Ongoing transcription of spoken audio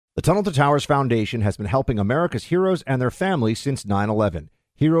The Tunnel to Towers Foundation has been helping America's heroes and their families since 9/11.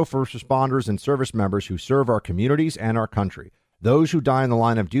 Hero first responders and service members who serve our communities and our country. Those who die in the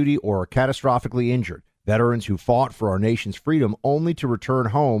line of duty or are catastrophically injured. Veterans who fought for our nation's freedom only to return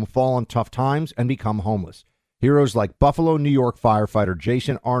home, fall in tough times, and become homeless. Heroes like Buffalo, New York firefighter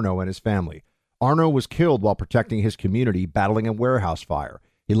Jason Arno and his family. Arno was killed while protecting his community battling a warehouse fire.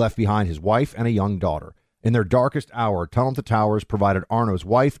 He left behind his wife and a young daughter. In their darkest hour, Tunnel to Towers provided Arno's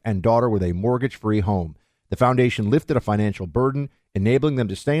wife and daughter with a mortgage-free home. The foundation lifted a financial burden, enabling them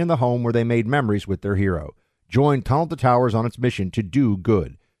to stay in the home where they made memories with their hero. Join Tunnel to Towers on its mission to do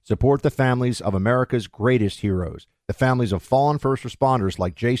good. Support the families of America's greatest heroes, the families of fallen first responders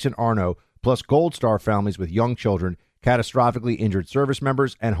like Jason Arno, plus Gold Star families with young children, catastrophically injured service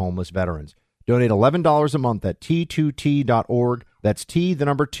members, and homeless veterans. Donate $11 a month at T2T.org. That's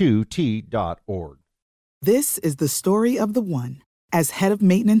T2T.org. This is the story of the one. As head of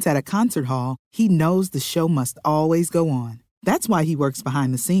maintenance at a concert hall, he knows the show must always go on. That's why he works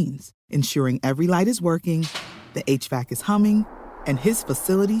behind the scenes, ensuring every light is working, the HVAC is humming, and his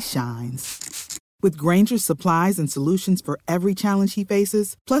facility shines. With Grainger's supplies and solutions for every challenge he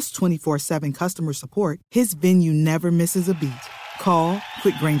faces, plus 24/7 customer support, his venue never misses a beat. Call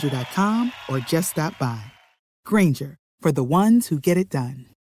quickgrainger.com or just stop by. Grainger, for the ones who get it done.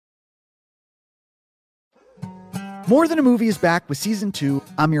 More Than a Movie is back with Season 2.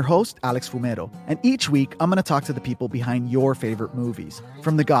 I'm your host, Alex Fumero, and each week I'm going to talk to the people behind your favorite movies.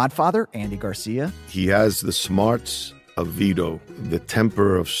 From The Godfather, Andy Garcia. He has the smarts of Vito, the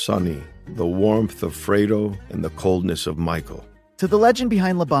temper of Sonny, the warmth of Fredo, and the coldness of Michael. To the legend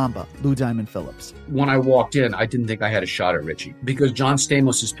behind La Bamba, Lou Diamond Phillips. When I walked in, I didn't think I had a shot at Richie because John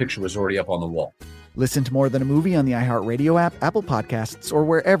Stamos' picture was already up on the wall. Listen to More Than a Movie on the iHeartRadio app, Apple Podcasts, or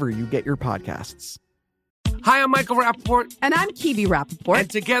wherever you get your podcasts. Hi, I'm Michael Rappaport. And I'm Kibi Rappaport. And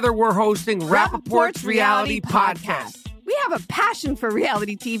together we're hosting Rappaport's Reality Podcast. We have a passion for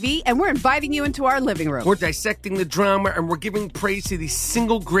reality TV, and we're inviting you into our living room. We're dissecting the drama, and we're giving praise to the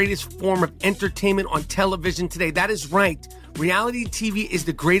single greatest form of entertainment on television today. That is right. Reality TV is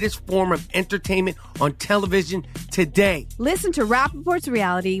the greatest form of entertainment on television today. Listen to Rappaport's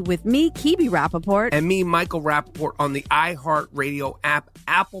Reality with me, Kibi Rappaport. And me, Michael Rappaport, on the iHeartRadio app,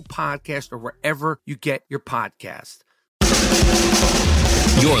 Apple Podcast, or wherever you get your podcast.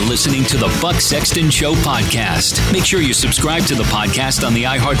 You're listening to the Buck Sexton Show podcast. Make sure you subscribe to the podcast on the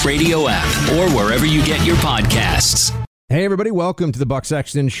iHeartRadio app or wherever you get your podcasts. Hey, everybody. Welcome to the Buck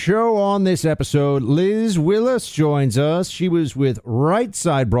Sexton Show. On this episode, Liz Willis joins us. She was with Right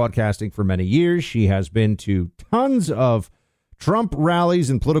Side Broadcasting for many years. She has been to tons of Trump rallies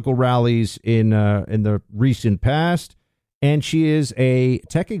and political rallies in the recent past. And she is a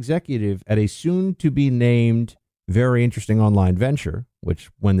tech executive at a soon-to-be-named very interesting online venture, which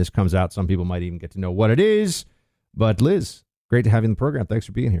when this comes out, some people might even get to know what it is. But Liz, great to have you in the program. Thanks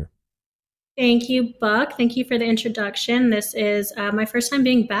for being here. Thank you, Buck. Thank you for the introduction. This is my first time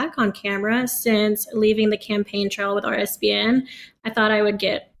being back on camera since leaving the campaign trail with RSBN. I thought I would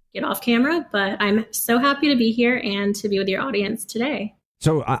get off camera, but I'm so happy to be here and to be with your audience today.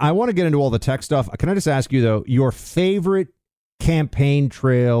 So I want to get into all the tech stuff. Can I just ask you, though, your favorite campaign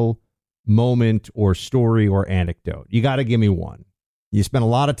trail moment or story or anecdote? You got to give me one. You spent a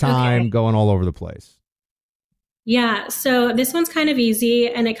lot of time going all over the place. Yeah, so this one's kind of easy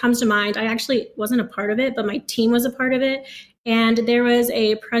and it comes to mind. I actually wasn't a part of it, but my team was a part of it. And there was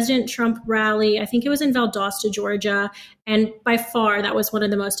a President Trump rally. I think it was in Valdosta, Georgia. And by far, that was one of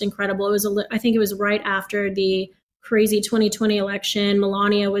the most incredible. It was, I think it was right after the crazy 2020 election.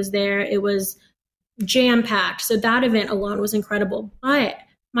 Melania was there. It was jam-packed. So that event alone was incredible. But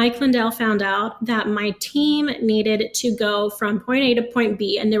Mike Lindell found out that my team needed to go from point A to point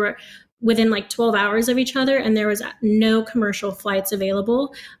B, and they were within like 12 hours of each other, and there was no commercial flights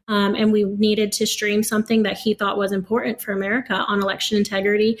available. And we needed to stream something that he thought was important for America on election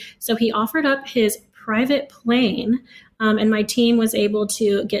integrity. So he offered up his private plane, and my team was able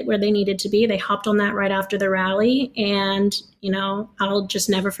to get where they needed to be. They hopped on that right after the rally, and you know, I'll just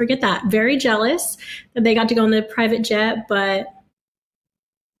never forget that. Very jealous that they got to go on the private jet, but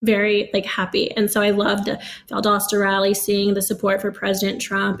very happy. And so I loved the Valdosta rally, seeing the support for President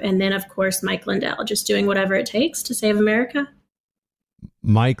Trump. And then, of course, Mike Lindell just doing whatever it takes to save America.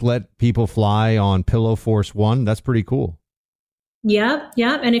 Mike let people fly on Pillow Force One. That's pretty cool. Yep.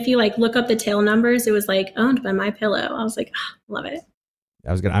 And if you look up the tail numbers, it was owned by My Pillow. I was love it.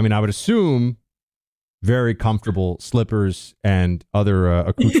 I would assume very comfortable slippers and other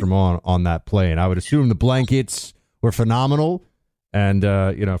accoutrement on that plane. I would assume the blankets were phenomenal. And,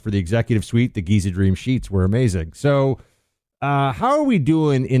 for the executive suite, the Giza Dream sheets were amazing. So how are we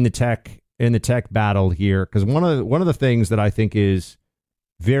doing in the tech battle here? Because one of the things that I think is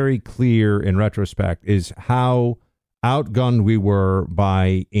very clear in retrospect is how outgunned we were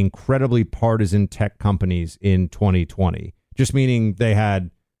by incredibly partisan tech companies in 2020. Just meaning they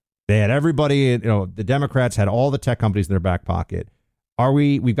had everybody. The Democrats had all the tech companies in their back pocket.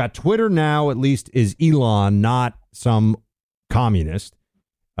 We've got Twitter now. At least is Elon, not some communist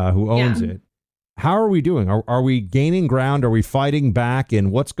who owns it. How are we doing? Are we gaining ground? Are we fighting back?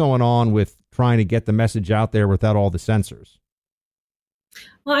 And what's going on with trying to get the message out there without all the censors?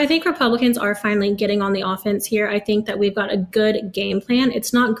 Well, I think Republicans are finally getting on the offense here. I think that we've got a good game plan.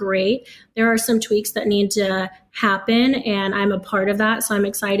 It's not great. There are some tweaks that need to happen, and I'm a part of that. So I'm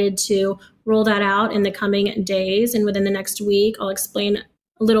excited to roll that out in the coming days. And within the next week, I'll explain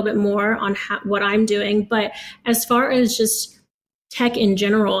a little bit more on what I'm doing. But as far as just tech in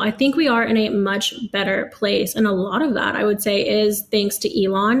general, I think we are in a much better place. And a lot of that, I would say, is thanks to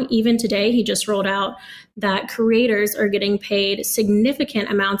Elon. Even today, he just rolled out that creators are getting paid significant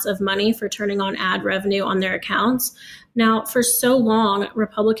amounts of money for turning on ad revenue on their accounts. Now, for so long,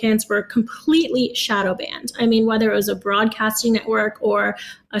 Republicans were completely shadow banned. I mean, whether it was a broadcasting network or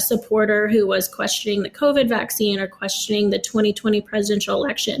a supporter who was questioning the COVID vaccine or questioning the 2020 presidential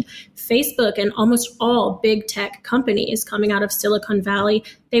election, Facebook and almost all big tech companies coming out of Silicon Valley,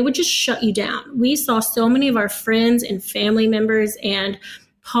 they would just shut you down. We saw so many of our friends and family members and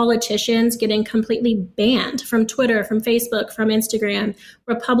politicians getting completely banned from Twitter, from Facebook, from Instagram.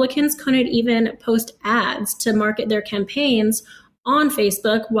 Republicans couldn't even post ads to market their campaigns on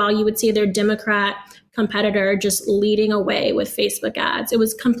Facebook while you would see their Democrat competitor just leading away with Facebook ads. It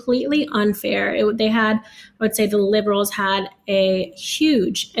was completely unfair. I would say the liberals had a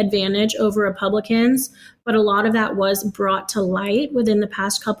huge advantage over Republicans, but a lot of that was brought to light within the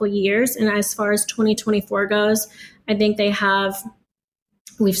past couple of years. And as far as 2024 goes, I think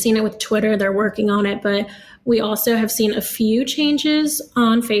we've seen it with Twitter, they're working on it, but we also have seen a few changes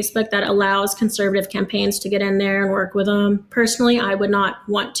on Facebook that allows conservative campaigns to get in there and work with them. Personally, I would not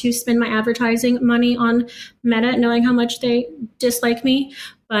want to spend my advertising money on Meta, knowing how much they dislike me.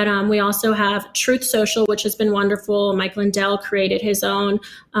 But we also have Truth Social, which has been wonderful. Mike Lindell created his own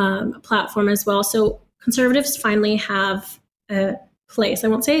platform as well. So conservatives finally have a place. I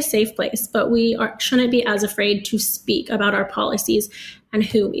won't say a safe place, but we shouldn't be as afraid to speak about our policies and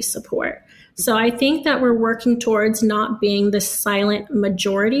who we support. So I think that we're working towards not being the silent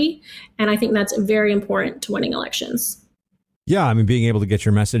majority, and I think that's very important to winning elections. Yeah, I mean, being able to get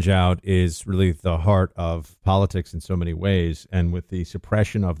your message out is really the heart of politics in so many ways. And with the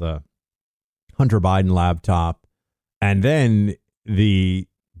suppression of the Hunter Biden laptop and then the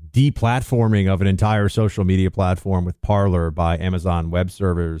deplatforming of an entire social media platform with Parler by Amazon Web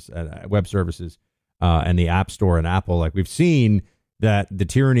Services and the App Store and Apple, like we've seen that the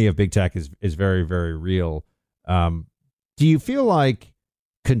tyranny of big tech is very, very real. Do you feel like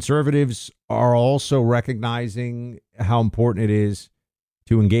conservatives are also recognizing how important it is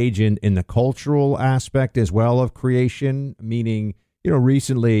to engage in the cultural aspect as well of creation? Meaning,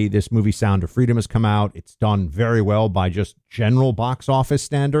 recently this movie Sound of Freedom has come out. It's done very well by just general box office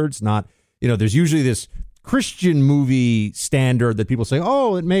standards. Not, there's usually this Christian movie standard that people say,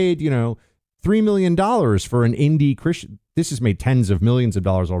 oh, it made, $3 million for an indie Christian. This has made tens of millions of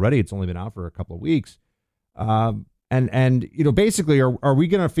dollars already. It's only been out for a couple of weeks. Basically, are we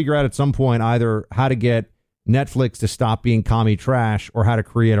going to figure out at some point either how to get Netflix to stop being commie trash or how to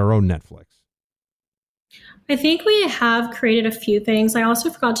create our own Netflix? I think we have created a few things. I also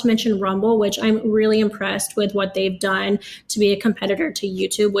forgot to mention Rumble, which I'm really impressed with what they've done to be a competitor to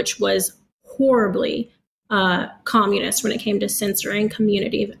YouTube, which was horribly communist when it came to censoring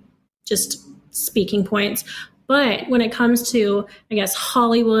community, just speaking points. But when it comes to, I guess,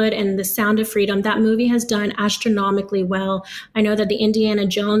 Hollywood and The Sound of Freedom, that movie has done astronomically well. I know that the Indiana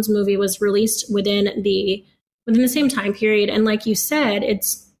Jones movie was released within the same time period. And like you said,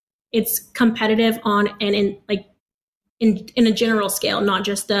 it's competitive on and in a general scale, not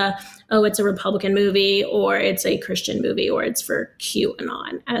just it's a Republican movie or it's a Christian movie or it's for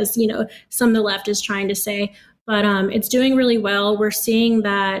QAnon, as some of the left is trying to say. But it's doing really well. We're seeing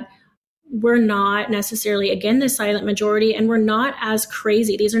that we're not necessarily, again, the silent majority, and we're not as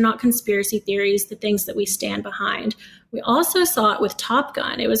crazy. These are not conspiracy theories, the things that we stand behind. We also saw it with Top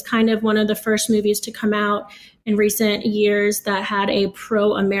Gun. It was kind of one of the first movies to come out in recent years that had a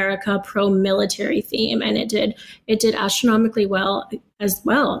pro-America, pro-military theme, and it did astronomically well as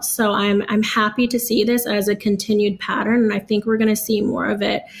well. So I'm happy to see this as a continued pattern, and I think we're going to see more of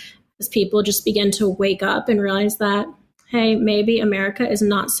it as people just begin to wake up and realize that, hey, maybe America is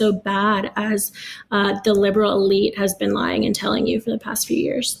not so bad as the liberal elite has been lying and telling you for the past few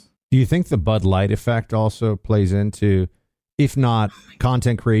years. Do you think the Bud Light effect also plays into, if not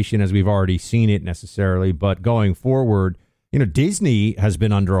content creation as we've already seen it necessarily, but going forward, Disney has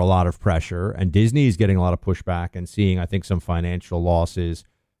been under a lot of pressure and Disney is getting a lot of pushback and seeing, I think, some financial losses.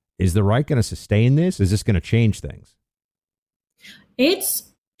 Is the right going to sustain this? Is this going to change things? It's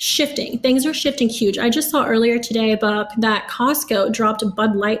shifting. Things are shifting huge. I just saw earlier today about that Costco dropped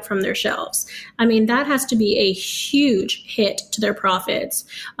Bud Light from their shelves. I mean, that has to be a huge hit to their profits.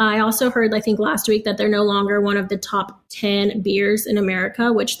 I also heard, I think last week, that they're no longer one of the top 10 beers in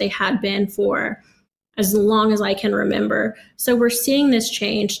America, which they had been for as long as I can remember. So we're seeing this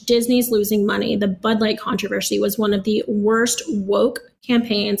change. Disney's losing money. The Bud Light controversy was one of the worst woke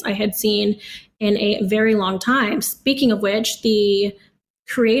campaigns I had seen in a very long time. Speaking of which, the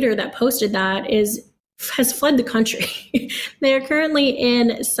creator that posted that has fled the country. They are currently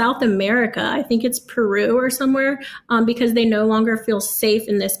in South America. I think it's Peru or somewhere, because they no longer feel safe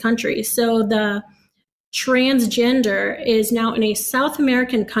in this country. So the transgender is now in a South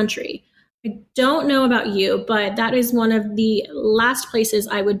American country. I don't know about you, but that is one of the last places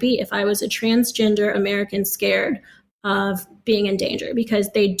I would be if I was a transgender American scared of being in danger, because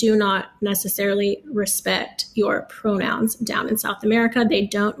they do not necessarily respect your pronouns down in South America. They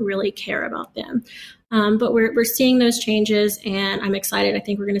don't really care about them. But we're seeing those changes, and I'm excited. I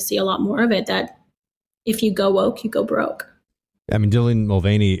think we're going to see a lot more of it, that if you go woke, you go broke. I mean, Dylan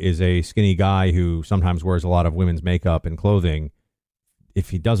Mulvaney is a skinny guy who sometimes wears a lot of women's makeup and clothing. If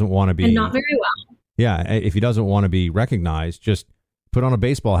he doesn't want to be... And not very well. Yeah, if he doesn't want to be recognized, just put on a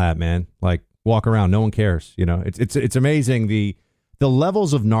baseball hat, man. Like, walk around. No one cares. It's amazing the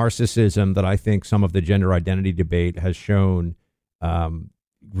levels of narcissism that I think some of the gender identity debate has shown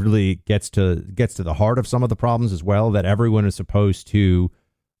really gets to the heart of some of the problems as well, that everyone is supposed to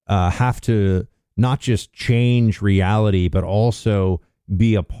have to not just change reality, but also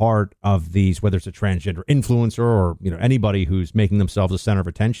be a part of these, whether it's a transgender influencer or anybody who's making themselves a center of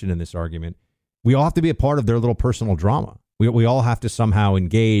attention in this argument. We all have to be a part of their little personal drama. We all have to somehow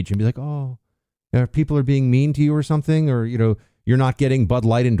engage and be like, oh, people are being mean to you or something, or, you're not getting Bud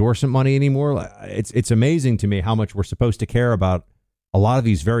Light endorsement money anymore. It's amazing to me how much we're supposed to care about a lot of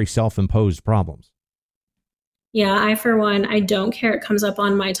these very self-imposed problems. Yeah, I, for one, I don't care. It comes up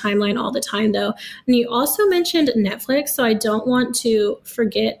on my timeline all the time, though. And you also mentioned Netflix, so I don't want to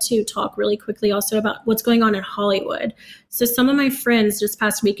forget to talk really quickly also about what's going on in Hollywood. So some of my friends this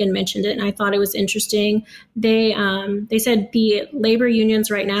past weekend mentioned it, and I thought it was interesting. They said the labor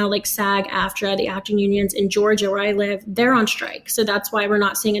unions right now, like SAG-AFTRA, the acting unions in Georgia where I live, they're on strike. So that's why we're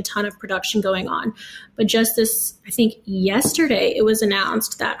not seeing a ton of production going on. But just this, I think yesterday, it was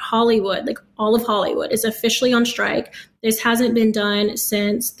announced that Hollywood, like all of Hollywood, is officially on strike. This hasn't been done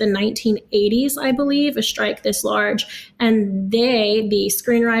since the 1980s, I believe, a strike this large. And they, the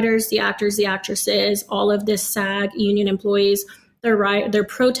screenwriters, the actors, the actresses, all of this SAG union employees, they're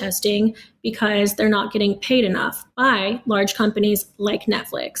protesting because they're not getting paid enough by large companies like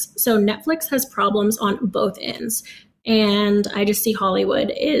Netflix. So Netflix has problems on both ends. And I just see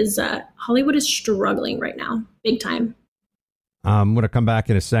Hollywood is struggling right now, big time. I'm going to come back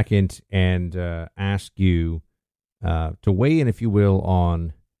in a second and ask you to weigh in, if you will,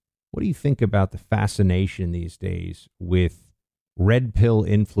 on what do you think about the fascination these days with red pill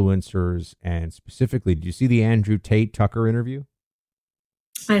influencers, and specifically, did you see the Andrew Tate Tucker interview?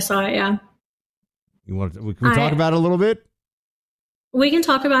 I saw it, yeah. Can we talk about it a little bit? We can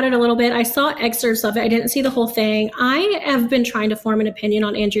talk about it a little bit. I saw excerpts of it. I didn't see the whole thing. I have been trying to form an opinion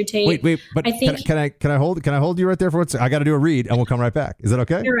on Andrew Tate. Wait, but I think can I hold you right there for one second? I got to do a read, and we'll come right back. Is that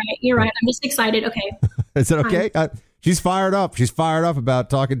okay? You're right. I'm just excited. Okay. Is that okay? She's fired up. She's fired up about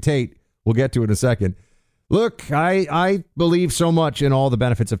talking Tate. We'll get to it in a second. Look, I believe so much in all the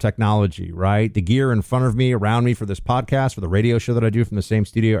benefits of technology, right? The gear in front of me, around me for this podcast, for the radio show that I do from the same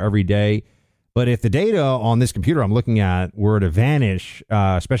studio every day. But if the data on this computer I'm looking at were to vanish,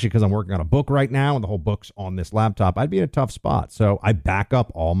 especially because I'm working on a book right now and the whole book's on this laptop, I'd be in a tough spot. So I back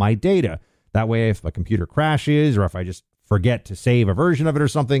up all my data. That way, if a computer crashes or if I just forget to save a version of it or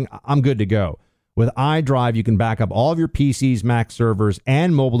something, I'm good to go. With iDrive, you can back up all of your PCs, Mac servers,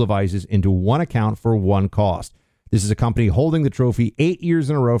 and mobile devices into one account for one cost. This is a company holding the trophy 8 years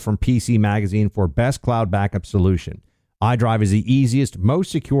in a row from PC Magazine for Best Cloud Backup Solution. iDrive is the easiest,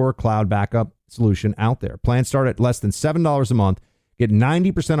 most secure cloud backup solution out there. Plans start at less than $7 a month. Get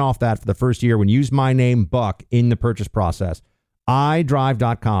 90% off that for the first year when you use my name, Buck, in the purchase process.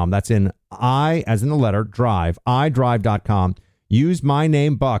 iDrive.com. That's in I, as in the letter, drive, iDrive.com. Use my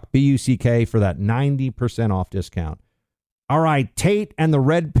name, Buck, B-U-C-K, for that 90% off discount. All right, Tate and the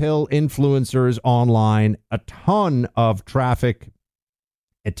red pill influencers online, a ton of traffic,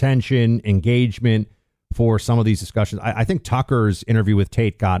 attention, engagement for some of these discussions. I think Tucker's interview with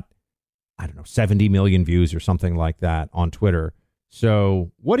Tate got, 70 million views or something like that on Twitter.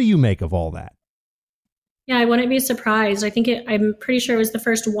 So what do you make of all that? Yeah, I wouldn't be surprised. I'm pretty sure it was the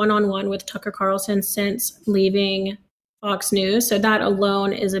first one-on-one with Tucker Carlson since leaving Fox News. So that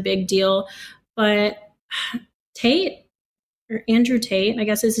alone is a big deal. But Tate, or Andrew Tate, I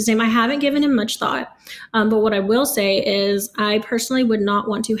guess is his name, I haven't given him much thought. But what I will say is I personally would not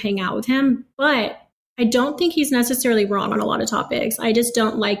want to hang out with him, but I don't think he's necessarily wrong on a lot of topics. I just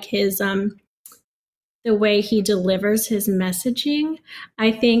don't like his the way he delivers his messaging.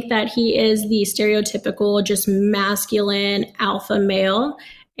 I think that he is the stereotypical, just masculine alpha male.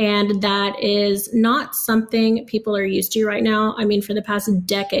 And that is not something people are used to right now. I mean, for the past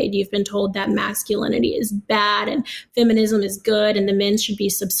decade, you've been told that masculinity is bad and feminism is good and the men should be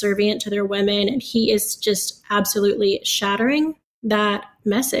subservient to their women. And he is just absolutely shattering that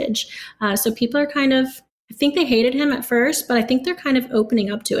message. So people are I think they hated him at first, but I think they're kind of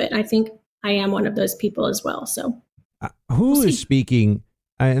opening up to it. I think I am one of those people as well. So who is speaking?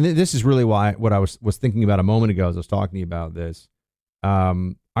 And this is really what I was thinking about a moment ago as I was talking to you about this.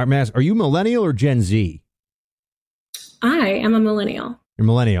 Are you millennial or Gen Z? I am a millennial. You're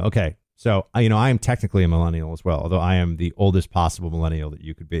millennial. Okay. So, I am technically a millennial as well, although I am the oldest possible millennial that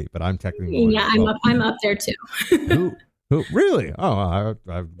you could be, but I'm technically millennial. Yeah, I'm up there too. Who really? Oh,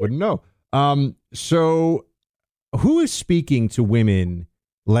 I wouldn't know. So who is speaking to women,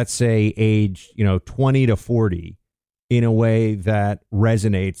 let's say age, 20 to 40 in a way that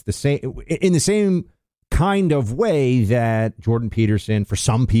resonates in the same kind of way that Jordan Peterson, for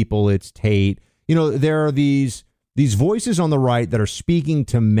some people it's Tate. There are these voices on the right that are speaking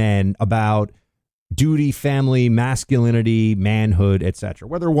to men about duty, family, masculinity, manhood, etc.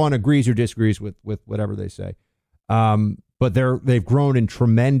 Whether one agrees or disagrees with whatever they say. But they've grown in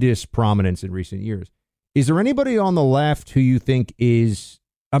tremendous prominence in recent years. Is there anybody on the left who you think is,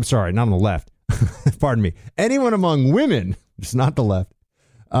 I'm sorry, not on the left, pardon me, anyone among women, just not the left,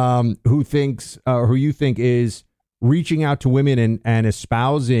 who you think is reaching out to women and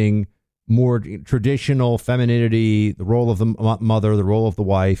espousing more traditional femininity, the role of the mother, the role of the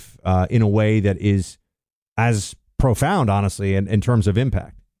wife, in a way that is as profound, honestly, in terms of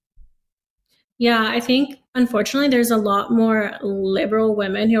impact? Yeah, I think, unfortunately, there's a lot more liberal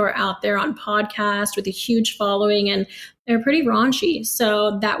women who are out there on podcasts with a huge following, and they're pretty raunchy.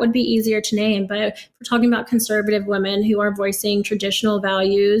 So that would be easier to name. But if we're talking about conservative women who are voicing traditional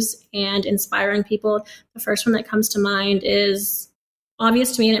values and inspiring people, the first one that comes to mind is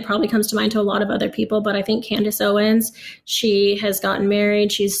obvious to me, and it probably comes to mind to a lot of other people, but I think Candace Owens. She has gotten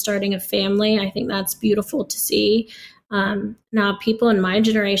married. She's starting a family. I think that's beautiful to see. Now, people in my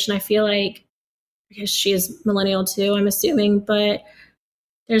generation, I feel like, because she is millennial too, I'm assuming, but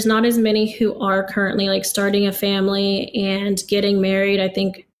there's not as many who are currently starting a family and getting married. I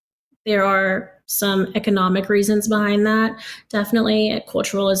think there are some economic reasons behind that, definitely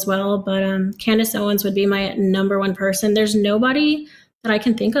cultural as well. But Candace Owens would be my number one person. There's nobody that I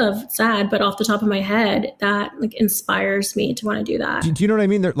can think of, sad, but off the top of my head, that inspires me to want to do that. Do you know what I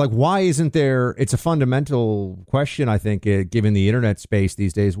mean? Why isn't there? It's a fundamental question, I think, given the internet space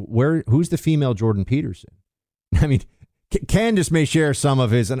these days. Who's the female Jordan Peterson? I mean, Candace may share some of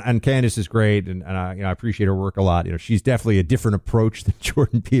his, and Candace is great, and I appreciate her work a lot. She's definitely a different approach than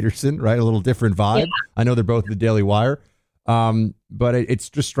Jordan Peterson, right? A little different vibe. Yeah. I know they're both the Daily Wire, but it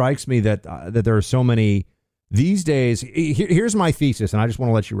just strikes me that there are so many. These days, here's my thesis, and I just want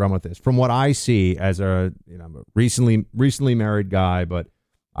to let you run with this. From what I see as a recently married guy, but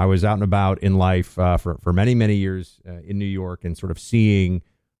I was out and about in life for many, many years in New York, and sort of seeing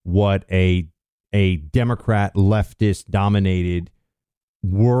what a Democrat leftist dominated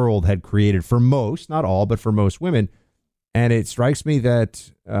world had created for most, not all, but for most women. And it strikes me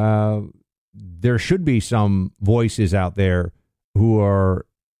that there should be some voices out there who are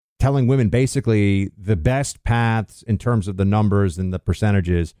telling women basically the best paths in terms of the numbers and the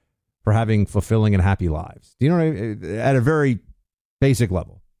percentages for having fulfilling and happy lives. Do you know what I mean? At a very basic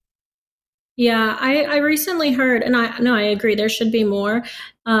level. Yeah, I recently heard, and I agree, there should be more.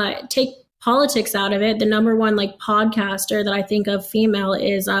 Take politics out of it. The number one podcaster that I think of female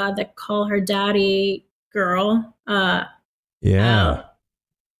is the Call Her Daddy girl. Yeah.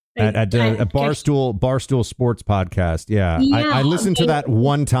 At Barstool Sports podcast. Yeah. I listened to that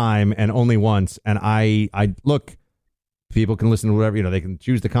one time and only once. And I look, people can listen to whatever, they can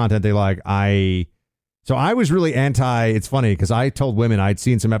choose the content they like. I So I was really it's funny because I told women I'd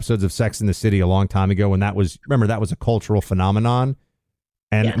seen some episodes of Sex in the City a long time ago, and that was a cultural phenomenon.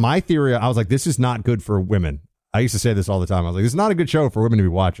 And my theory, I was like, this is not good for women. I used to say this all the time. I was like, this is not a good show for women to be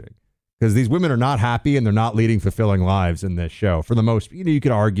watching because these women are not happy and they're not leading fulfilling lives in this show. For the most, you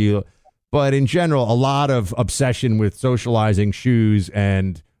could argue, but in general, a lot of obsession with socializing, shoes,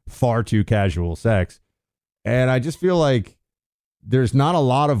 and far too casual sex. And I just feel like there's not a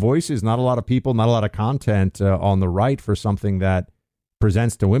lot of voices, not a lot of people, not a lot of content on the right for something that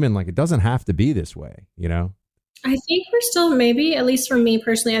presents to women like it doesn't have to be this way, I think we're still, maybe, at least for me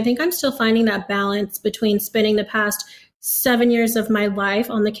personally, I think I'm still finding that balance between spending the past 7 years of my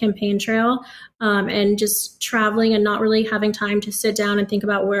life on the campaign trail and just traveling and not really having time to sit down and think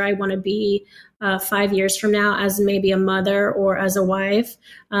about where I want to be 5 years from now as maybe a mother or as a wife.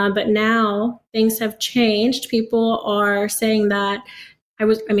 But now things have changed. People are saying that I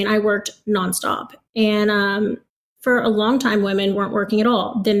worked nonstop. And for a long time, women weren't working at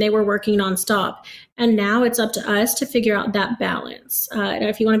all. Then they were working nonstop. And now it's up to us to figure out that balance.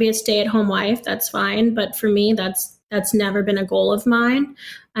 If you want to be a stay-at-home wife, that's fine. But for me, that's never been a goal of mine.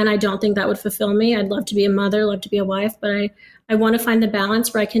 And I don't think that would fulfill me. I'd love to be a mother, love to be a wife, but I want to find the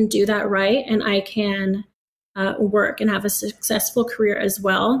balance where I can do that right and I can work and have a successful career as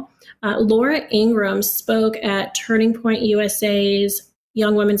well. Laura Ingraham spoke at Turning Point USA's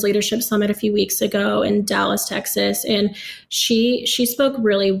Young Women's Leadership Summit a few weeks ago in Dallas, Texas, and she spoke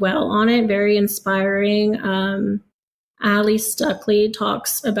really well on it, very inspiring. Ali Stuckley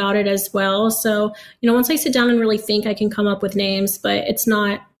talks about it as well. So, once I sit down and really think, I can come up with names, but it's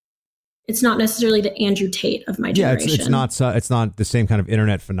not necessarily the Andrew Tate of my generation. Yeah, it's not the same kind of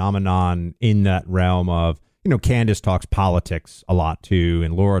internet phenomenon in that realm of, Candace talks politics a lot too,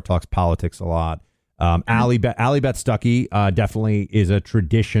 and Laura talks politics a lot. Allie Beth Stuckey definitely is a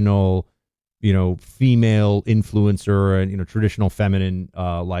traditional, female influencer and, traditional feminine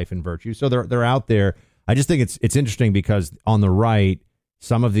life and virtue. So they're out there. I just think it's interesting because on the right,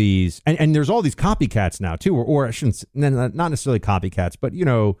 some of these and there's all these copycats now too, or I shouldn't, not necessarily copycats, but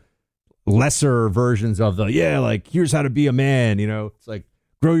lesser versions of here's how to be a man. It's like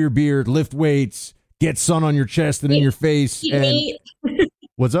grow your beard, lift weights, get sun on your chest and in your face. And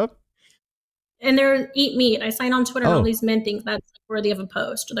what's up? And they're eat meat. I sign on Twitter and all these men think that's worthy of a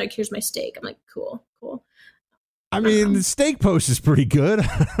post. Like, here's my steak. I'm like, cool. I mean, the steak post is pretty good.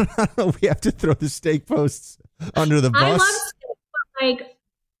 I don't know. We have to throw the steak posts under the bus. I love steak,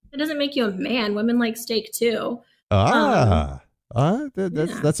 but it doesn't make you a man. Women like steak too. That's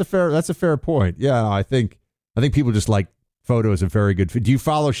a fair point. Yeah, I think people just like photos of very good food. Do you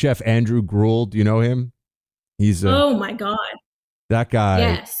follow Chef Andrew Gruel? Do you know him? He's oh my God. That guy,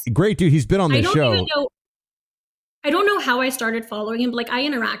 yes, great dude. He's been on the show. I don't know how I started following him, but I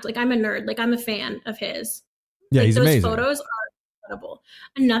interact. I'm a nerd. I'm a fan of his. Yeah, he's those amazing. Photos are incredible.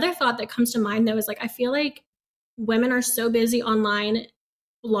 Another thought that comes to mind though is I feel like women are so busy online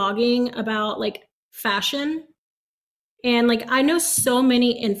blogging about fashion, and I know so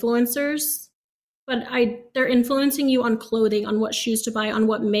many influencers, but they're influencing you on clothing, on what shoes to buy, on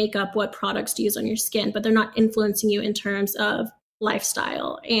what makeup, what products to use on your skin, but they're not influencing you in terms of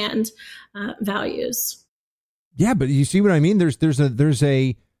lifestyle and values. Yeah, but you see what I mean? There's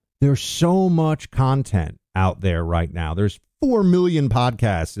so much content out there right now. There's 4 million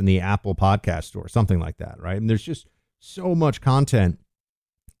podcasts in the Apple Podcast Store, something like that, right? And there's just so much content,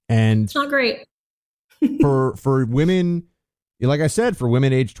 and it's not great for women. Like I said, for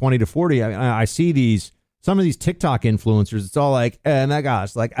women aged 20 to 40, I see some of these TikTok influencers. It's all like, oh my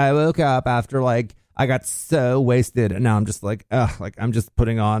gosh, I woke up after I got so wasted, and now I'm just I'm just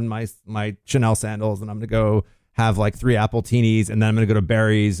putting on my Chanel sandals, and I'm gonna go have 3 apple teenies, and then I'm gonna go to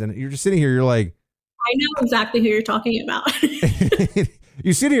Barry's, and you're just sitting here, you're like, I know exactly who you're talking about.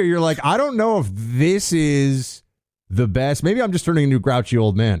 You sit here, you're like, I don't know if this is the best. Maybe I'm just turning into a grouchy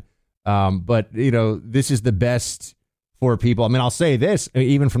old man, but this is the best for people. I mean, I'll say this,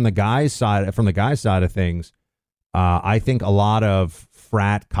 even from the guy's side of things, I think a lot of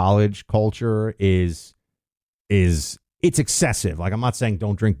frat college culture is it's excessive. I'm not saying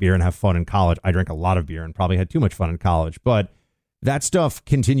don't drink beer and have fun in college. I drank a lot of beer and probably had too much fun in college, but that stuff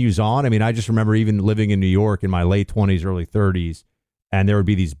continues on. I mean, I just remember even living in New York in my late 20s, early 30s, and there would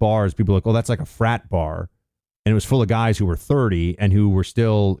be these bars. People were like, oh, that's like a frat bar. And it was full of guys who were 30 and who were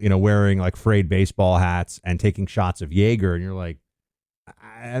still, wearing frayed baseball hats and taking shots of Jaeger. And you're like,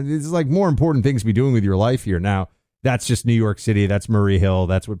 there's more important things to be doing with your life here. Now, that's just New York City. That's Murray Hill.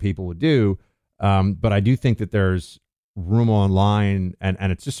 That's what people would do. But I do think that there's room online,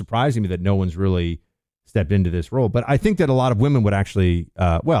 and it's just surprising me that no one's really stepped into this role. But I think that a lot of women would actually,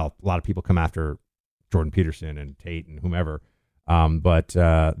 a lot of people come after Jordan Peterson and Tate and whomever. But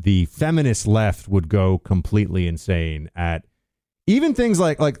the feminist left would go completely insane at even things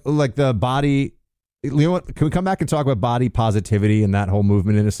like the body. You know what? Can we come back and talk about body positivity and that whole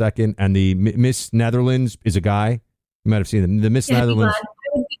movement in a second? And the Miss Netherlands is a guy. You might have seen them. The Miss Netherlands. I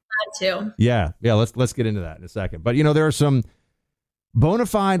would be glad to. Yeah. Let's get into that in a second. But there are some bona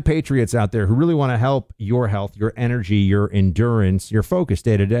fide patriots out there who really want to help your health, your energy, your endurance, your focus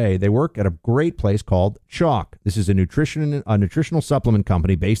day to day. They work at a great place called Chalk. This is a nutritional supplement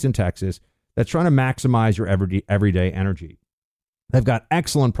company based in Texas that's trying to maximize your everyday energy. They've got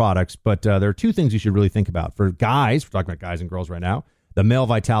excellent products, but there are two things you should really think about. For guys, we're talking about guys and girls right now, the male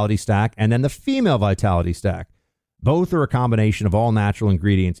vitality stack and then the female vitality stack. Both are a combination of all natural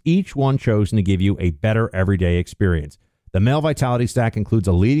ingredients, each one chosen to give you a better everyday experience. The male vitality stack includes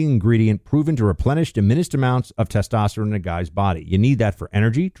a leading ingredient proven to replenish diminished amounts of testosterone in a guy's body. You need that for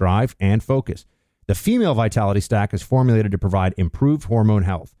energy, drive, and focus. The female vitality stack is formulated to provide improved hormone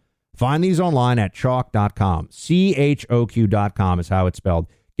health. Find these online at chalk.com. CHOQ.com is how it's spelled.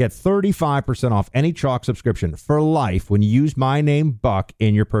 Get 35% off any Chalk subscription for life when you use my name, Buck,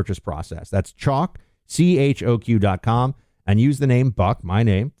 in your purchase process. That's Chalk, CHOQ.com, and use the name Buck, my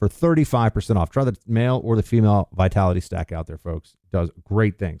name, for 35% off. Try the male or the female vitality stack out there, folks. It does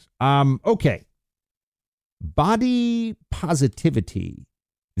great things. Okay. Body positivity.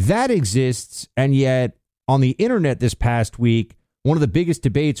 That exists, and yet on the internet this past week, one of the biggest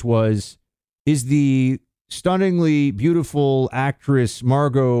debates was, is the stunningly beautiful actress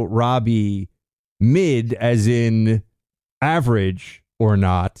Margot Robbie mid, as in average, or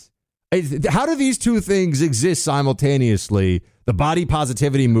not? How do these two things exist simultaneously? The body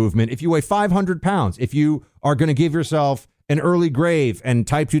positivity movement, if you weigh 500 pounds, if you are going to give yourself an early grave and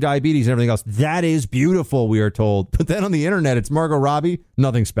type 2 diabetes and everything else, that is beautiful, we are told. But then on the internet, it's Margot Robbie,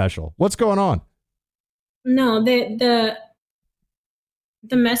 nothing special. What's going on? No,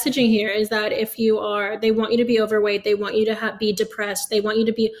 the messaging here is that they want you to be overweight, they want you to be depressed, they want you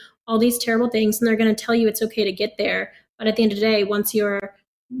to be all these terrible things, and they're going to tell you it's okay to get there. But at the end of the day, once you're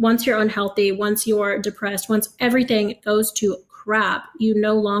unhealthy, once you're depressed, once everything goes to crap, you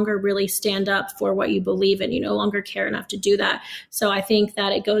no longer really stand up for what you believe in. You no longer care enough to do that. So I think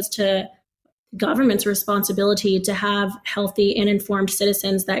that it goes to government's responsibility to have healthy and informed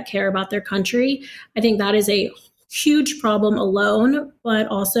citizens that care about their country. I think that is a huge problem alone, but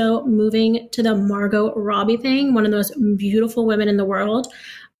also moving to the Margot Robbie thing, one of the most beautiful women in the world.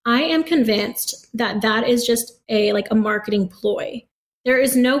 I am convinced that that is just a marketing ploy. There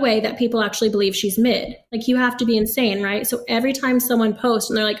is no way that people actually believe she's mid. You have to be insane, right? So every time someone posts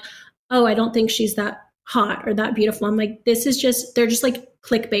and they're like, oh, I don't think she's that hot or that beautiful, I'm like, they're just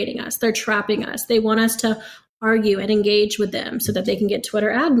clickbaiting us. They're trapping us. They want us to argue and engage with them so that they can get Twitter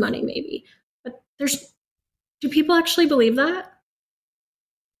ad money maybe. But do people actually believe that?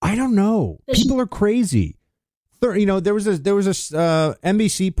 I don't know. People are crazy. There was a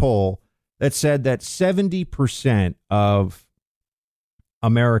NBC poll that said that 70% of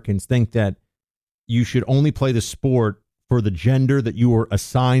Americans think that you should only play the sport for the gender that you were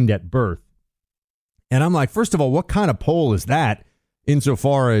assigned at birth. And I'm like, first of all, what kind of poll is that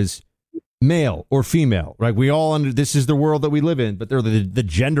insofar as male or female, right? We all this is the world that we live in, but they're the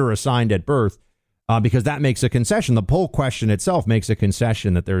gender assigned at birth. Because that makes a concession. The poll question itself makes a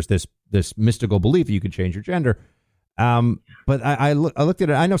concession that there's this mystical belief that you could change your gender. But I looked at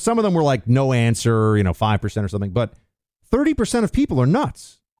it. I know some of them were like no answer, 5% or something. But 30% of people are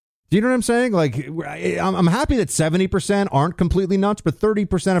nuts. Do you know what I'm saying? I'm happy that 70% aren't completely nuts, but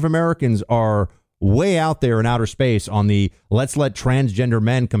 30% of Americans are way out there in outer space on the let's let transgender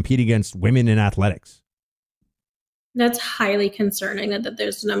men compete against women in athletics. That's highly concerning that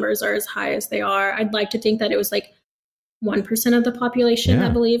those numbers are as high as they are. I'd like to think that it was 1% of the population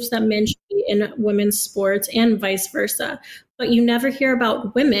that believes that men should be in women's sports and vice versa. But you never hear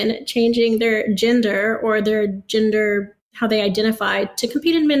about women changing their gender or their gender, how they identify, to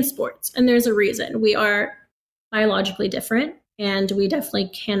compete in men's sports. And there's a reason. We are biologically different, and we definitely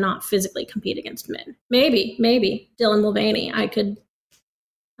cannot physically compete against men. Maybe Dylan Mulvaney, I could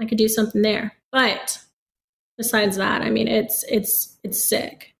do something there. But besides that, I mean, it's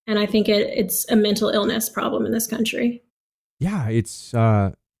sick. And I think it's a mental illness problem in this country. Yeah,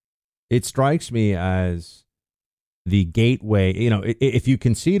 it strikes me as the gateway. If you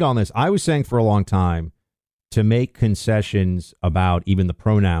concede on this, I was saying for a long time to make concessions about even the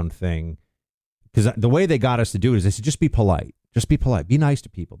pronoun thing, because the way they got us to do it is they said, just be polite, be nice to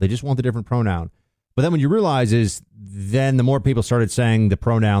people. They just want the different pronoun. But then when you realize then the more people started saying the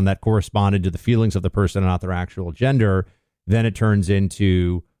pronoun that corresponded to the feelings of the person and not their actual gender, then it turns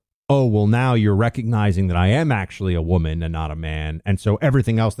into, oh, well, now you're recognizing that I am actually a woman and not a man. And so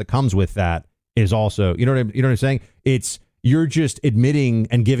everything else that comes with that is also, you know what I'm saying? It's, you're just admitting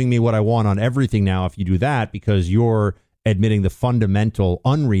and giving me what I want on everything now if you do that, because you're admitting the fundamental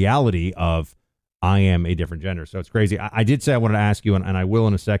unreality of I am a different gender. So it's crazy. I did say I wanted to ask you, and I will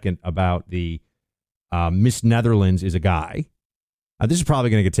in a second, about the Miss Netherlands is a guy. This is probably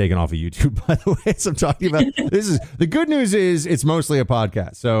going to get taken off of YouTube, by the way, as I'm talking about. This is the good news is it's mostly a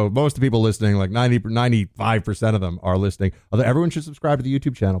podcast. So most of the people listening, like 95% of them are listening. Although everyone should subscribe to the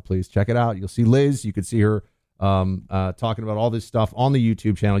YouTube channel, please check it out. You'll see Liz. You can see her talking about all this stuff on the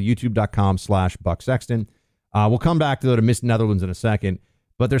YouTube channel, youtube.com/Buck Sexton. We'll come back to Miss Netherlands in a second.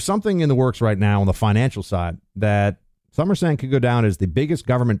 But there's something in the works right now on the financial side that some are saying could go down as the biggest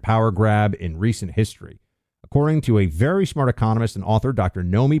government power grab in recent history. According to a very smart economist and author, Dr.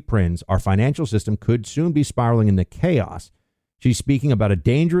 Nomi Prinz, our financial system could soon be spiraling into chaos. She's speaking about a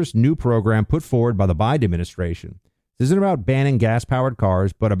dangerous new program put forward by the Biden administration. This isn't about banning gas-powered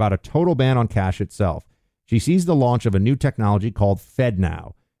cars, but about a total ban on cash itself. She sees the launch of a new technology called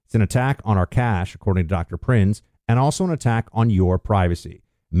FedNow. It's an attack on our cash, according to Dr. Prinz, and also an attack on your privacy.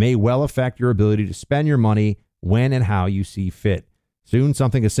 May well affect your ability to spend your money when and how you see fit. Soon,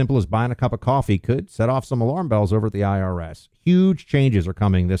 something as simple as buying a cup of coffee could set off some alarm bells over at the IRS. Huge changes are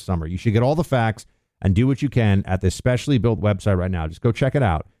coming this summer. You should get all the facts and do what you can at this specially built website right now. Just go check it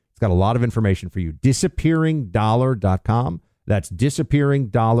out. It's got a lot of information for you. DisappearingDollar.com. That's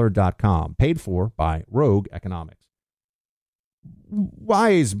DisappearingDollar.com. Paid for by Rogue Economics. Why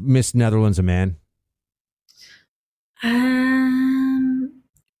is Miss Netherlands a man?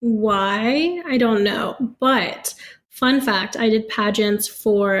 Why? I don't know. But fun fact, I did pageants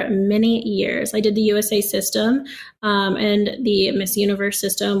for many years. I did the USA system, and the Miss Universe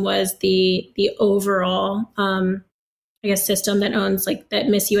system was the overall, system that owns, like, that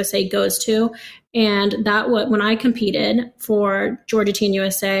Miss USA goes to. And that when I competed for Georgia Teen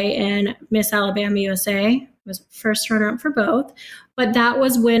USA and Miss Alabama USA, was first runner-up for both. But that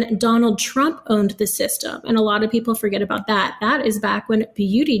was when Donald Trump owned the system. And a lot of people forget about that. That is back when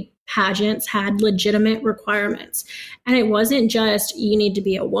beauty pageants had legitimate requirements. And it wasn't just you need to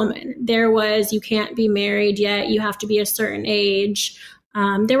be a woman. There was you can't be married yet. You have to be a certain age.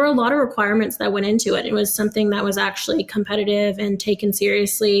 There were a lot of requirements that went into it. It was something that was actually competitive and taken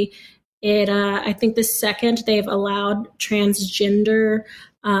seriously. I think the second they've allowed transgender,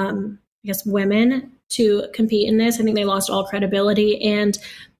 women to compete in this, I think they lost all credibility. And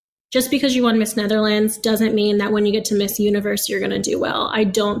just because you won Miss Netherlands doesn't mean that when you get to Miss Universe, you're going to do well. I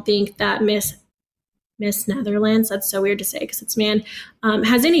don't think that Miss Netherlands, that's so weird to say because it's man,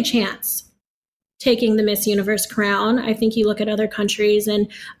 has any chance taking the Miss Universe crown. I think you look at other countries,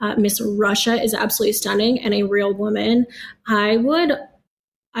 and Miss Russia is absolutely stunning and a real woman. I would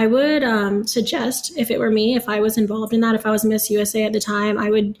suggest, if it were me, if I was involved in that, if I was Miss USA at the time, I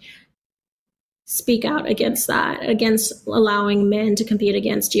would speak out against that, against allowing men to compete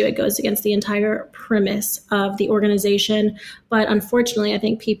against you. It goes against the entire premise of the organization. But unfortunately, I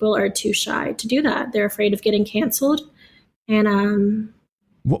think people are too shy to do that. They're afraid of getting canceled. And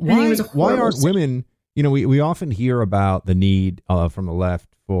why aren't women, we often hear about the need from the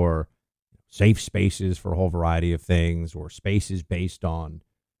left for safe spaces for a whole variety of things, or spaces based on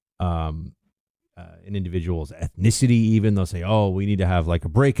an individual's ethnicity. Even they'll say, oh, we need to have like a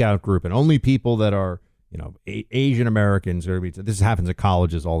breakout group and only people that are, Asian Americans. Or this happens at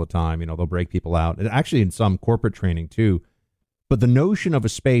colleges all the time. They'll break people out, and actually in some corporate training too. But the notion of a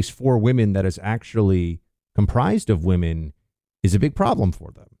space for women that is actually comprised of women is a big problem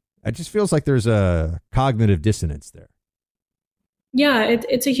for them. It just feels like there's a cognitive dissonance there. Yeah,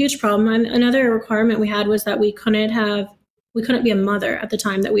 it's a huge problem. And another requirement we had was that we couldn't be a mother at the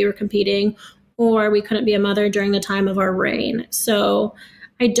time that we were competing, or we couldn't be a mother during the time of our reign. So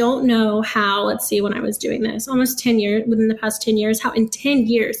I don't know how, let's see, when I was doing this, almost 10 years, within the past 10 years, how in 10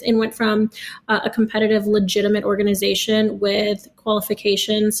 years it went from a competitive, legitimate organization with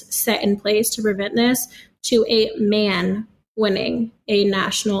qualifications set in place to prevent this to a man winning a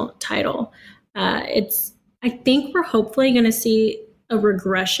national title. I think we're hopefully going to see a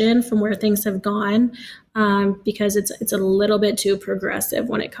regression from where things have gone, because it's a little bit too progressive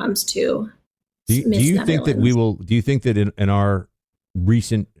when it comes to Do you think that in our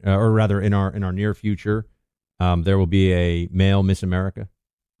recent, or rather in our near future, there will be a male Miss America?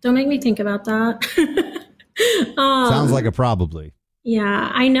 Don't make me think about that. Sounds like a probably.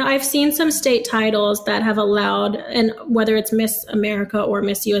 Yeah, I know. I've seen some state titles that have allowed, and whether it's Miss America or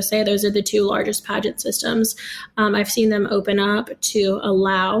Miss USA, those are the two largest pageant systems. I've seen them open up to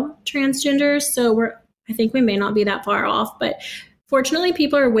allow transgenders. So I think we may not be that far off, but Fortunately,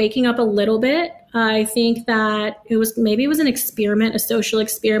 people are waking up a little bit. I think that it was an experiment, a social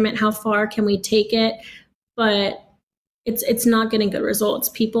experiment. How far can we take it? But it's not getting good results.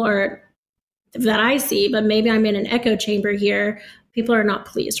 People are, that I see, but maybe I'm in an echo chamber here. People are not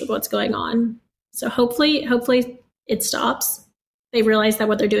pleased with what's going on. So hopefully it stops. They realize that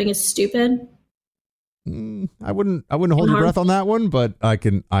what they're doing is stupid. I wouldn't hold your breath on that one, but I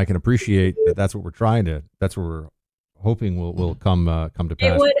can appreciate that. That's what we're hoping will come to pass.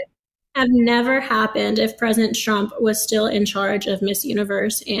 It would have never happened if President Trump was still in charge of Miss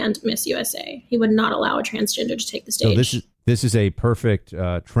Universe and Miss USA. He would not allow a transgender to take the stage. So this is a perfect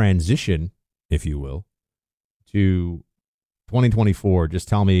transition, if you will, to 2024. Just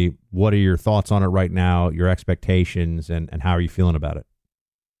tell me, what are your thoughts on it right now, your expectations, and how are you feeling about it?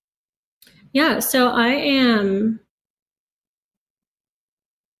 Yeah, so I am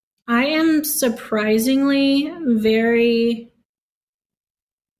surprisingly very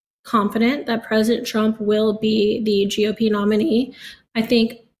confident that President Trump will be the GOP nominee. I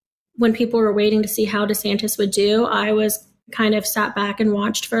think when people were waiting to see how DeSantis would do, I was kind of sat back and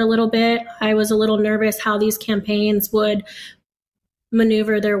watched for a little bit. I was a little nervous how these campaigns would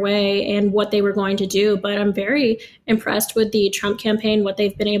maneuver their way and what they were going to do. But I'm very impressed with the Trump campaign, what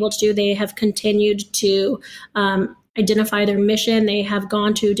they've been able to do. They have continued to identify their mission. They have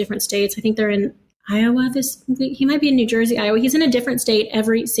gone to different states. I think they're in Iowa this week. He might be in New Jersey, Iowa. He's in a different state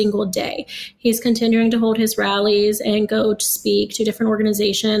every single day. He's continuing to hold his rallies and go to speak to different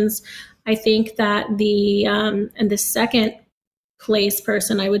organizations. I think that the second place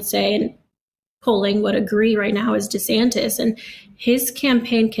person, I would say, and polling would agree right now, is DeSantis. And his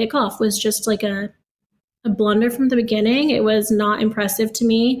campaign kickoff was just like a blunder from the beginning. It was not impressive to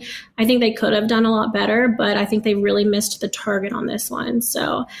me. I think they could have done a lot better, but I think they really missed the target on this one.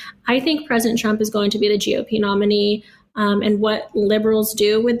 So I think President Trump is going to be the GOP nominee. And what liberals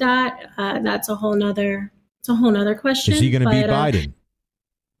do with that, that's a whole nother question. Is he going to beat Biden?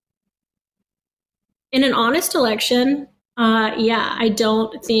 In an honest election, yeah, I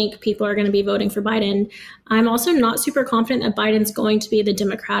don't think people are going to be voting for Biden. I'm also not super confident that Biden's going to be the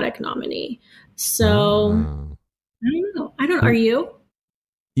Democratic nominee. So I don't know. Are you?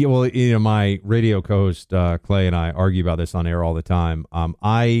 Yeah, well, my radio co-host Clay and I argue about this on air all the time.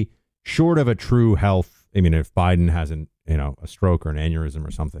 I, short of a true health, if Biden hasn't, a stroke or an aneurysm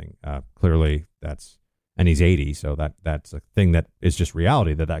or something, clearly and he's 80, so that's a thing that is just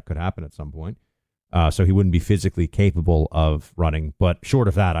reality that could happen at some point. So he wouldn't be physically capable of running. But short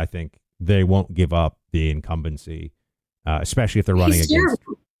of that, I think they won't give up the incumbency, especially if they're running against.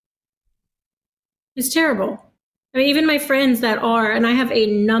 Terrible. It's terrible. I mean, even my friends that are, and I have a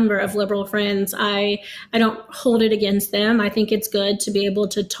number of liberal friends, I don't hold it against them. I think it's good to be able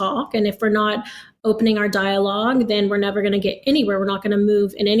to talk. And if we're not opening our dialogue, then we're never going to get anywhere. We're not going to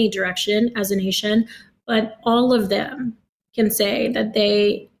move in any direction as a nation. But all of them can say that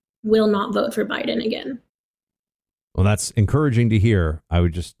they will not vote for Biden again. Well, that's encouraging to hear. I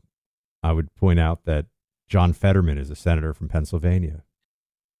would point out that John Fetterman is a senator from Pennsylvania.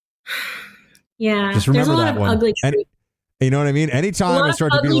 Yeah, just remember there's a lot that of one. Ugly truth. You know what I mean? Anytime I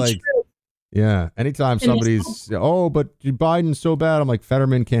start to be like, truth. Yeah, anytime somebody's, but Biden's so bad, I'm like,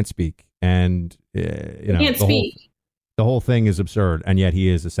 Fetterman can't speak. And, can't speak. The whole thing is absurd. And yet he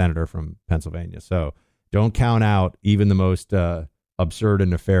is a senator from Pennsylvania. So don't count out even the most absurd and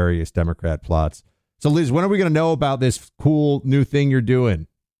nefarious Democrat plots. So, Liz, when are we going to know about this cool new thing you're doing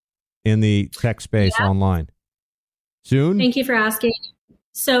in the tech space online? Soon? Thank you for asking.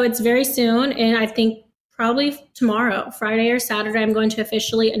 So it's very soon, and I think probably tomorrow, Friday or Saturday, I'm going to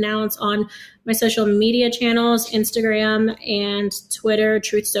officially announce on my social media channels, Instagram and Twitter,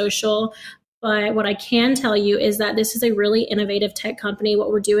 Truth Social. But what I can tell you is that this is a really innovative tech company.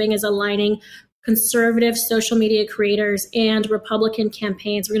 What we're doing is aligning conservative social media creators and Republican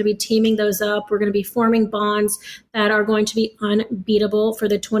campaigns. We're going to be teaming those up. We're going to be forming bonds that are going to be unbeatable for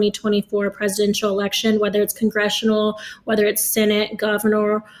the 2024 presidential election, whether it's congressional, whether it's Senate,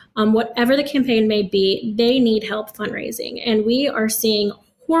 governor, whatever the campaign may be, they need help fundraising. And we are seeing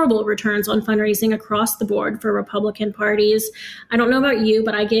horrible returns on fundraising across the board for Republican parties. I don't know about you,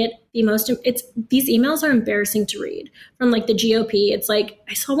 but I get these emails are embarrassing to read from like the GOP. It's like,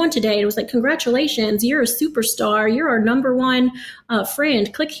 I saw one today. It was like, congratulations, you're a superstar. You're our number one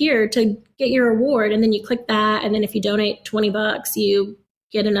friend. Click here to get your award. And then you click that. And then if you donate $20, you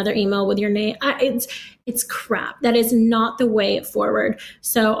get another email with your name. It's crap. That is not the way forward.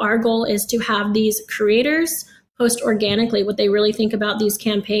 So our goal is to have these creators post organically what they really think about these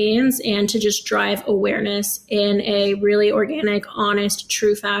campaigns and to just drive awareness in a really organic, honest,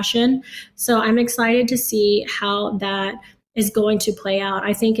 true fashion. So I'm excited to see how that is going to play out.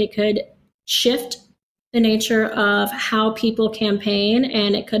 I think it could shift the nature of how people campaign,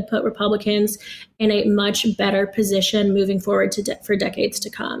 and it could put Republicans in a much better position moving forward for decades to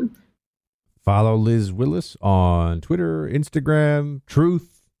come. Follow Liz Willis on Twitter, Instagram,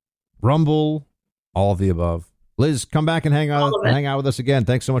 Truth, Rumble, all of the above. Liz, come back and hang out with us again.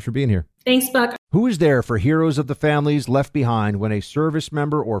 Thanks so much for being here. Thanks, Buck. Who is there for heroes of the families left behind when a service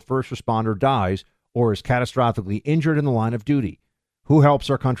member or first responder dies or is catastrophically injured in the line of duty? Who helps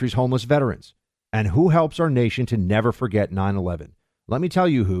our country's homeless veterans? And who helps our nation to never forget 9/11? Let me tell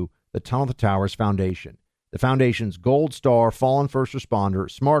you who: the Tunnel to Towers Foundation. The Foundation's Gold Star, Fallen First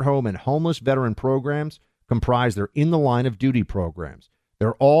Responder, Smart Home, and Homeless Veteran programs comprise their In the Line of Duty programs.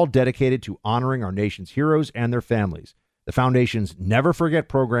 They're all dedicated to honoring our nation's heroes and their families. The Foundation's Never Forget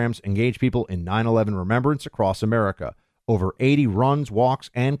programs engage people in 9/11 remembrance across America. Over 80 runs, walks,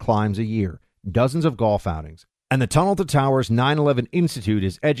 and climbs a year. Dozens of golf outings. And the Tunnel to Towers 9/11 Institute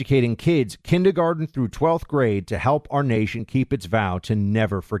is educating kids kindergarten through 12th grade to help our nation keep its vow to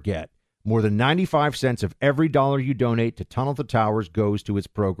never forget. More than 95 cents of every dollar you donate to Tunnel to Towers goes to its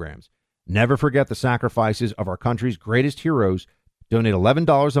programs. Never forget the sacrifices of our country's greatest heroes. Donate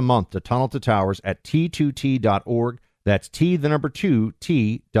 $11 a month to Tunnel to Towers at T2T.org. That's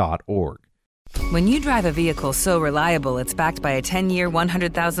T2T.org. When you drive a vehicle so reliable it's backed by a 10-year,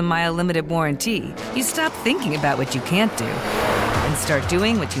 100,000-mile limited warranty, you stop thinking about what you can't do and start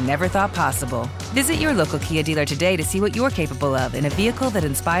doing what you never thought possible. Visit your local Kia dealer today to see what you're capable of in a vehicle that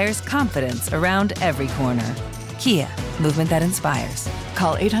inspires confidence around every corner. Kia, movement that inspires.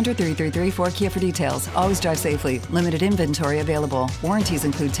 Call 800-333-4KIA for details. Always drive safely. Limited inventory available. Warranties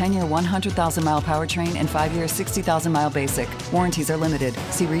include 10-year 100,000-mile powertrain and 5-year 60,000-mile basic. Warranties are limited.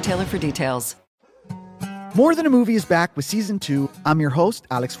 See retailer for details. More Than a Movie is back with Season 2. I'm your host,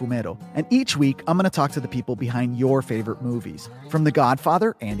 Alex Fumero, and each week I'm going to talk to the people behind your favorite movies. From The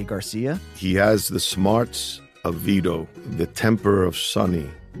Godfather, Andy Garcia. He has the smarts of Vito, the temper of Sonny,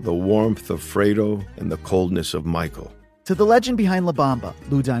 the warmth of Fredo, and the coldness of Michael. To the legend behind La Bamba,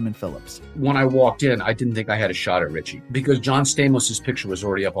 Lou Diamond Phillips. When I walked in, I didn't think I had a shot at Richie because John Stamos' picture was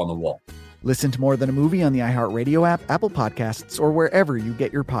already up on the wall. Listen to More Than a Movie on the iHeartRadio app, Apple Podcasts, or wherever you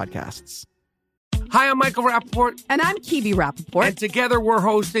get your podcasts. Hi, I'm Michael Rappaport. And I'm Kibi Rappaport. And together we're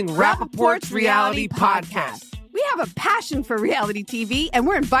hosting Rappaport's Reality Podcast. We have a passion for reality TV, and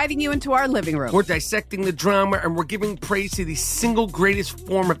we're inviting you into our living room. We're dissecting the drama, and we're giving praise to the single greatest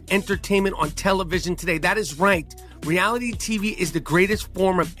form of entertainment on television today. That is right. Reality TV is the greatest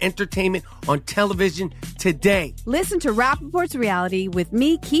form of entertainment on television today. Listen to Rappaport's Reality with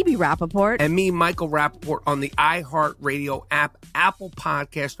me, Kibi Rappaport. And me, Michael Rappaport, on the iHeartRadio app, Apple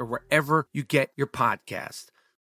Podcast, or wherever you get your podcast.